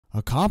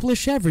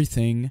Accomplish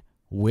everything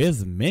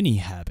with mini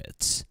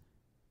habits.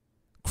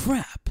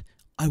 Crap,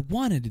 I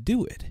wanted to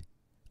do it.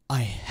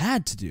 I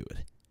had to do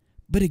it.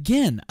 But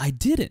again, I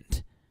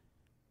didn't.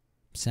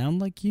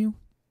 Sound like you?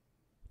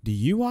 Do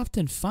you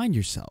often find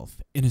yourself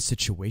in a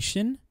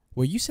situation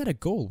where you set a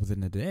goal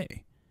within a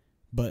day,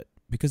 but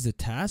because the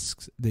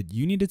tasks that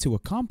you needed to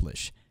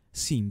accomplish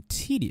seem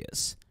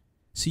tedious,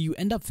 so you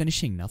end up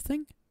finishing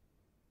nothing?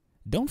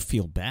 Don't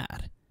feel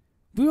bad.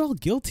 We're all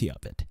guilty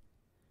of it.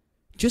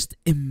 Just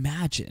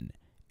imagine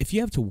if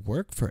you have to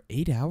work for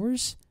 8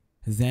 hours,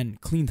 then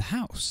clean the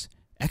house,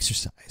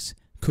 exercise,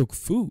 cook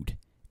food,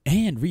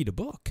 and read a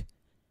book.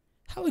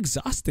 How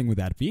exhausting would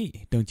that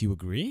be, don't you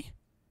agree?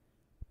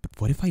 But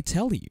what if I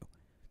tell you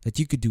that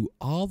you could do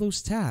all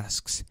those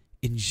tasks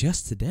in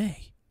just a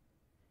day?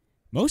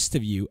 Most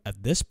of you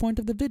at this point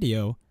of the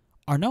video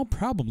are now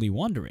probably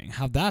wondering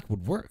how that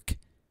would work.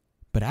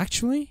 But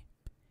actually,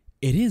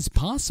 it is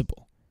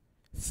possible,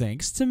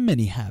 thanks to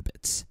mini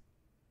habits.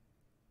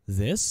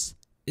 This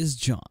is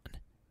John.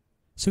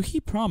 So he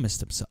promised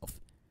himself,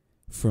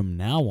 from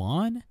now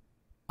on,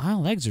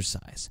 I'll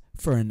exercise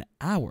for an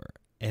hour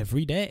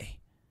every day.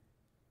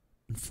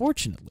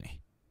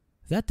 Unfortunately,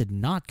 that did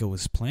not go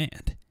as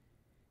planned.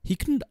 He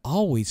couldn't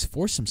always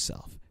force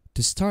himself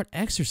to start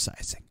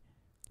exercising,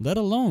 let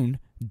alone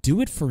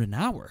do it for an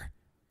hour.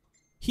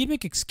 He'd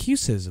make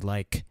excuses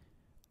like,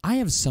 I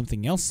have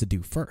something else to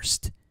do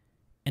first,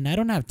 and I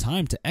don't have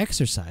time to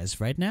exercise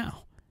right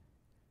now.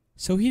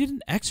 So he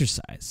didn't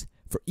exercise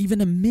for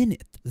even a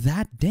minute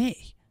that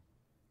day.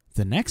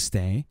 The next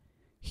day,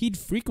 he'd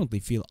frequently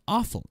feel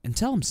awful and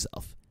tell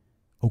himself,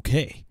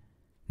 okay,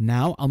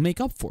 now I'll make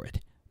up for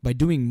it by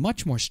doing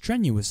much more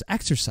strenuous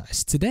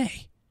exercise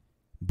today.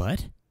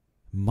 But,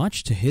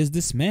 much to his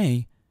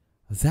dismay,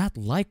 that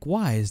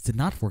likewise did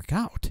not work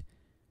out.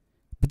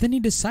 But then he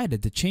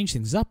decided to change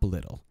things up a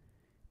little.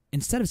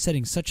 Instead of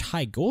setting such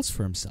high goals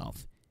for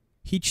himself,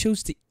 he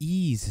chose to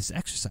ease his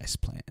exercise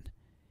plan.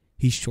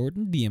 He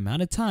shortened the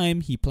amount of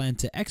time he planned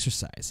to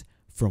exercise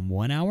from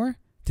 1 hour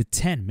to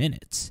 10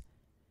 minutes.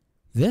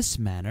 This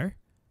manner,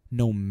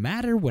 no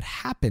matter what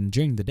happened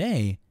during the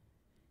day,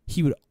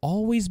 he would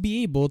always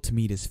be able to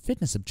meet his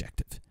fitness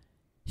objective.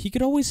 He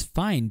could always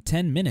find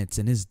 10 minutes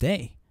in his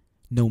day,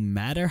 no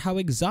matter how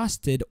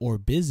exhausted or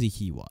busy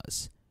he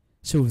was.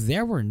 So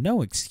there were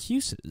no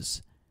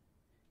excuses.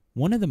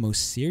 One of the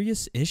most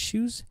serious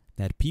issues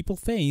that people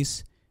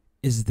face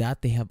is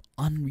that they have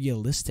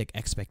unrealistic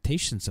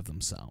expectations of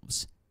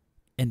themselves.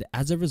 And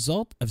as a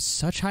result of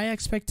such high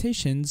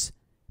expectations,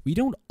 we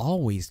don't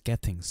always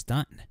get things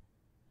done.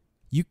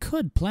 You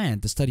could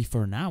plan to study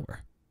for an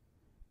hour,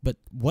 but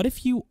what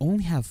if you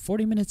only have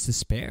 40 minutes to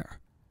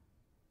spare?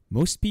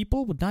 Most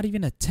people would not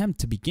even attempt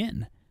to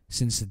begin,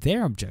 since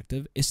their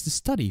objective is to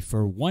study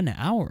for 1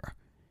 hour.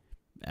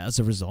 As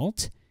a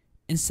result,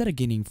 instead of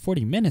gaining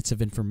 40 minutes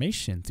of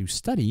information through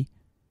study,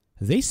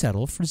 they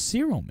settle for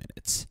 0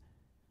 minutes.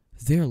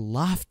 Their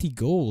lofty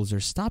goals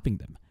are stopping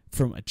them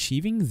from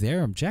achieving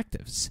their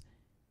objectives,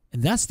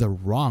 and that's the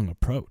wrong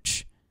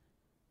approach.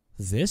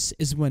 This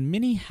is when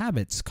mini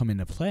habits come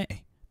into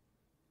play.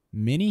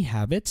 Mini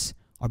habits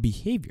are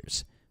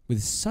behaviors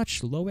with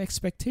such low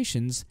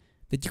expectations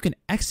that you can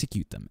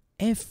execute them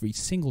every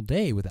single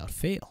day without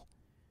fail.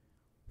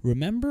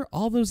 Remember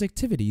all those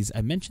activities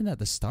I mentioned at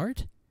the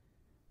start?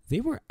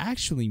 They were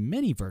actually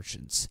mini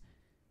versions.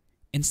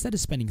 Instead of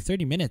spending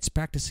 30 minutes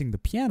practicing the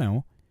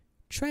piano,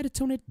 try to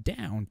tone it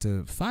down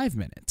to 5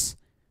 minutes.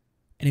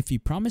 And if you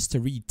promise to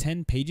read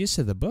 10 pages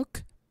of the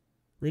book,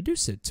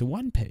 reduce it to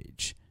 1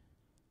 page.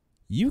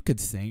 You could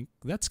think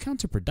that's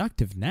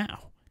counterproductive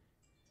now.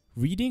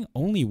 Reading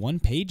only 1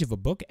 page of a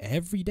book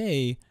every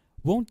day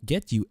won't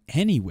get you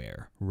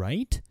anywhere,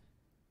 right?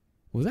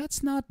 Well,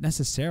 that's not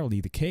necessarily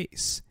the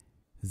case.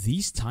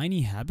 These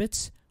tiny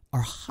habits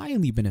are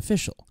highly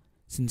beneficial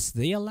since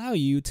they allow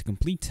you to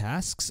complete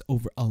tasks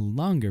over a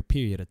longer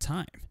period of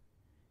time.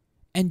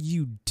 And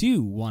you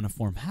do want to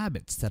form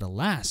habits that'll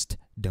last,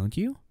 don't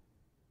you?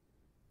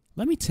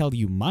 Let me tell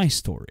you my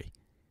story.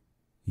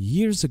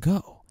 Years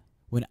ago,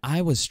 when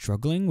I was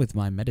struggling with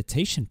my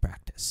meditation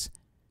practice,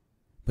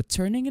 but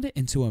turning it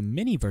into a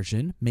mini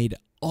version made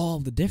all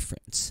the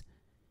difference.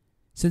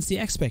 Since the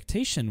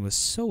expectation was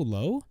so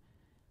low,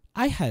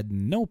 I had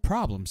no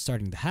problem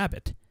starting the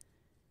habit.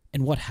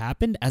 And what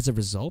happened as a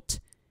result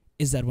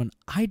is that when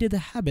I did the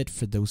habit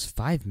for those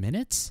 5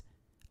 minutes,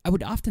 I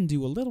would often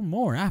do a little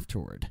more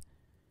afterward.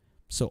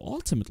 So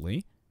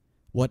ultimately,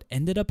 what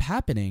ended up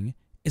happening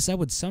is I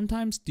would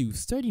sometimes do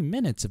 30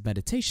 minutes of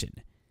meditation,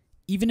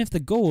 even if the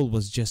goal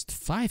was just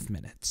 5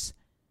 minutes.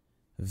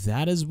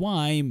 That is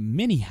why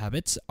mini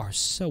habits are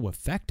so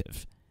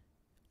effective.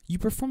 You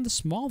perform the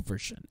small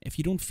version if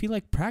you don't feel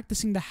like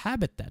practicing the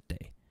habit that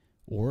day,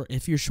 or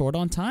if you're short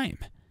on time.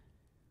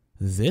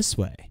 This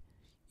way,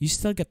 you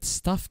still get the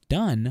stuff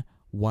done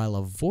while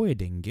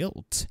avoiding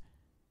guilt.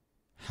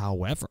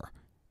 However,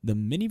 the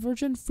mini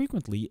version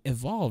frequently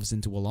evolves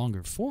into a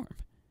longer form.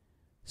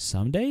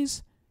 Some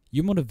days,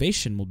 your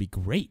motivation will be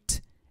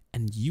great,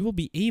 and you will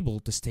be able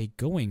to stay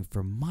going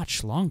for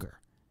much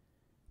longer.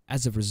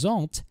 As a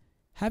result,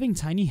 having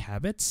tiny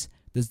habits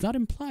does not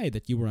imply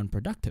that you are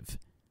unproductive.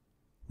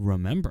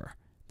 Remember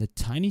that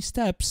tiny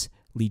steps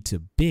lead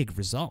to big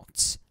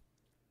results.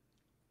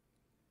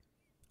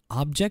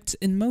 Objects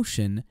in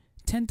motion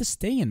tend to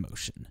stay in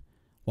motion,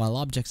 while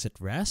objects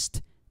at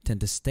rest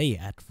tend to stay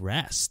at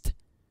rest.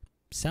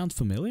 Sound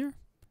familiar?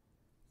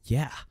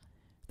 Yeah,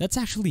 that's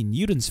actually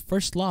Newton's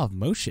first law of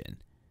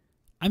motion.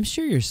 I'm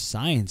sure your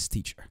science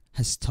teacher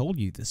has told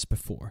you this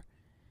before.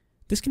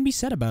 This can be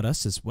said about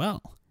us as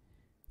well.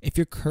 If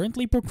you're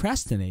currently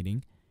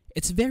procrastinating,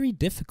 it's very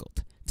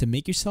difficult to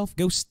make yourself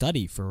go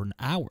study for an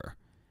hour.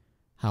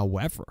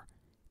 However,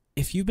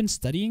 if you've been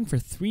studying for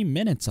 3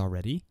 minutes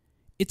already,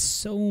 it's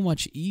so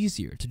much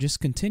easier to just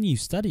continue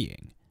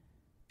studying.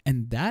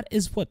 And that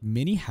is what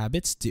mini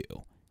habits do.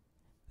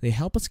 They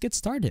help us get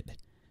started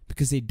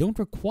because they don't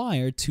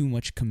require too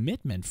much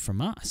commitment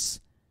from us.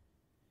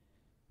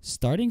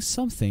 Starting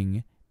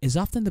something is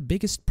often the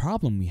biggest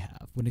problem we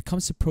have when it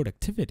comes to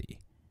productivity.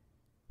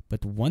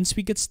 But once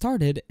we get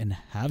started and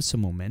have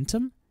some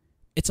momentum,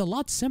 it's a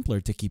lot simpler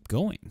to keep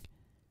going.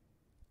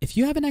 If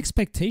you have an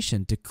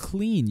expectation to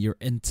clean your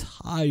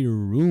entire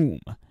room,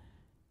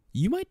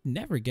 you might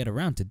never get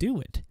around to do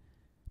it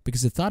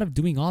because the thought of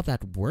doing all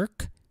that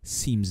work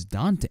seems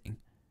daunting.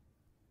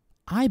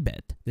 I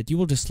bet that you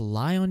will just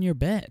lie on your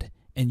bed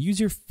and use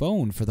your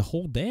phone for the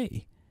whole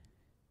day.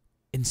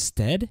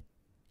 Instead,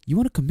 you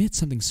want to commit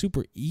something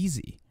super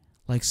easy,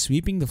 like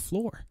sweeping the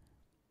floor.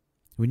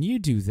 When you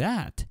do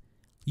that,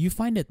 you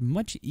find it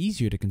much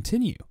easier to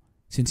continue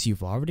since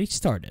you've already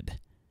started.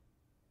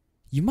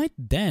 You might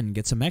then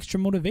get some extra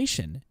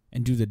motivation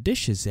and do the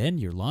dishes and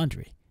your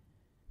laundry.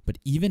 But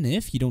even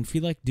if you don't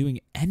feel like doing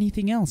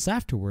anything else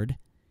afterward,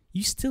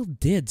 you still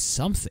did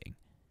something,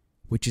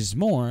 which is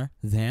more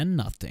than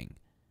nothing.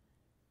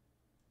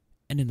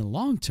 And in the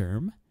long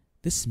term,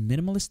 this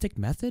minimalistic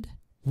method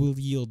will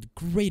yield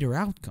greater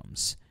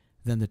outcomes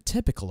than the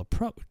typical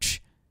approach.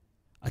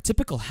 A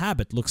typical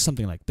habit looks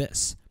something like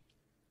this.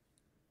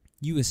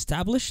 You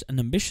establish an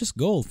ambitious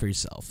goal for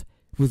yourself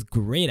with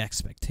great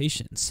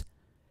expectations.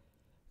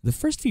 The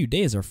first few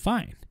days are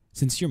fine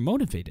since you're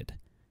motivated.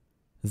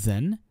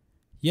 Then,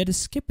 you had to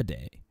skip a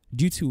day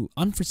due to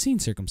unforeseen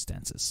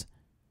circumstances.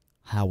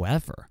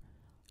 However,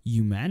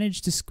 you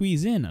managed to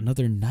squeeze in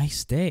another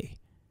nice day.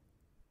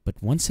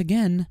 But once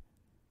again,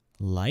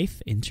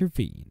 life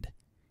intervened,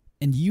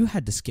 and you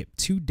had to skip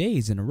 2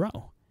 days in a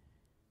row.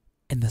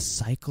 And the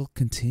cycle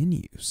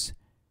continues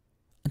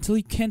until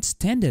you can't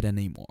stand it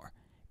anymore,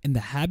 and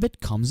the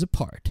habit comes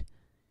apart.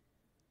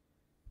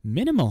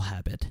 Minimal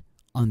habit,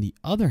 on the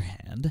other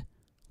hand,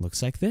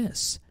 looks like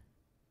this.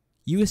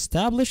 You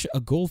establish a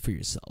goal for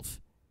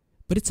yourself,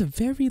 but it's a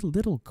very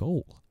little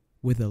goal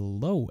with a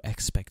low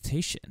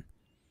expectation.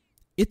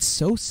 It's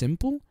so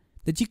simple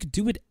that you could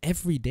do it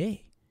every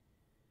day.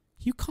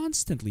 You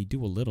constantly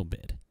do a little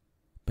bit,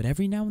 but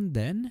every now and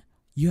then,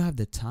 you have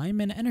the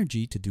time and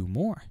energy to do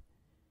more.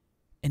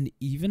 And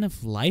even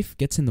if life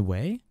gets in the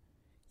way,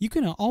 you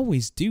can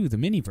always do the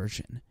mini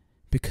version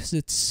because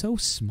it's so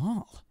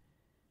small.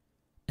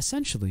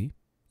 Essentially,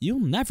 you'll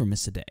never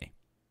miss a day.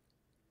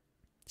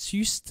 So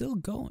you're still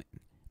going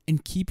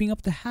and keeping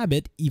up the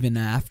habit even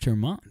after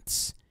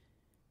months.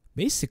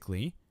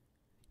 Basically,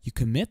 you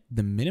commit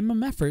the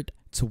minimum effort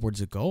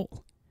towards a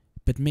goal,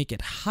 but make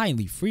it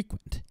highly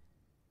frequent.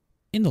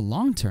 In the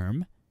long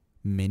term,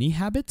 mini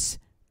habits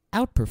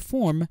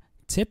outperform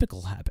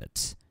typical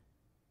habits.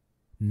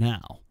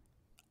 Now,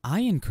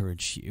 I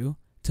encourage you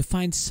to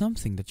find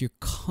something that you're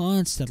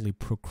constantly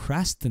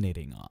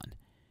procrastinating on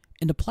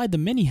and apply the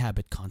mini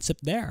habit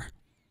concept there.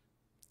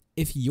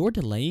 If you're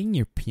delaying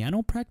your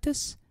piano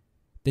practice,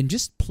 then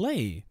just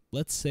play,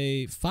 let's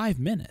say, 5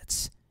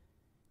 minutes.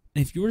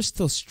 And if you're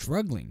still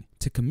struggling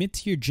to commit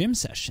to your gym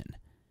session,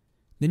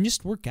 then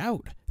just work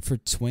out for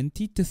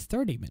 20 to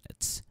 30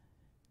 minutes.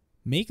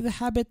 Make the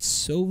habit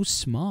so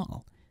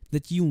small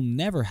that you'll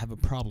never have a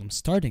problem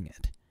starting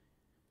it.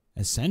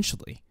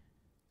 Essentially,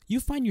 you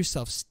find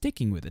yourself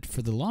sticking with it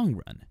for the long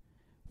run,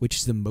 which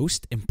is the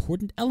most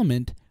important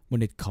element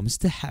when it comes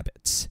to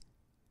habits.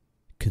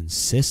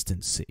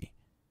 Consistency.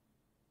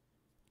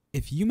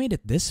 If you made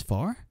it this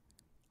far,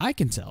 I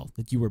can tell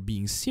that you are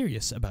being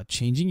serious about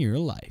changing your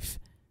life.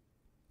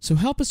 So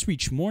help us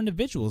reach more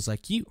individuals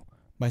like you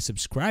by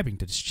subscribing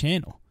to this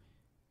channel.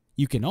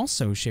 You can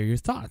also share your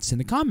thoughts in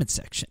the comment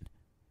section.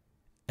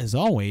 As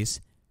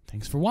always,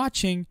 thanks for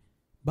watching.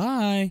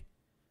 Bye!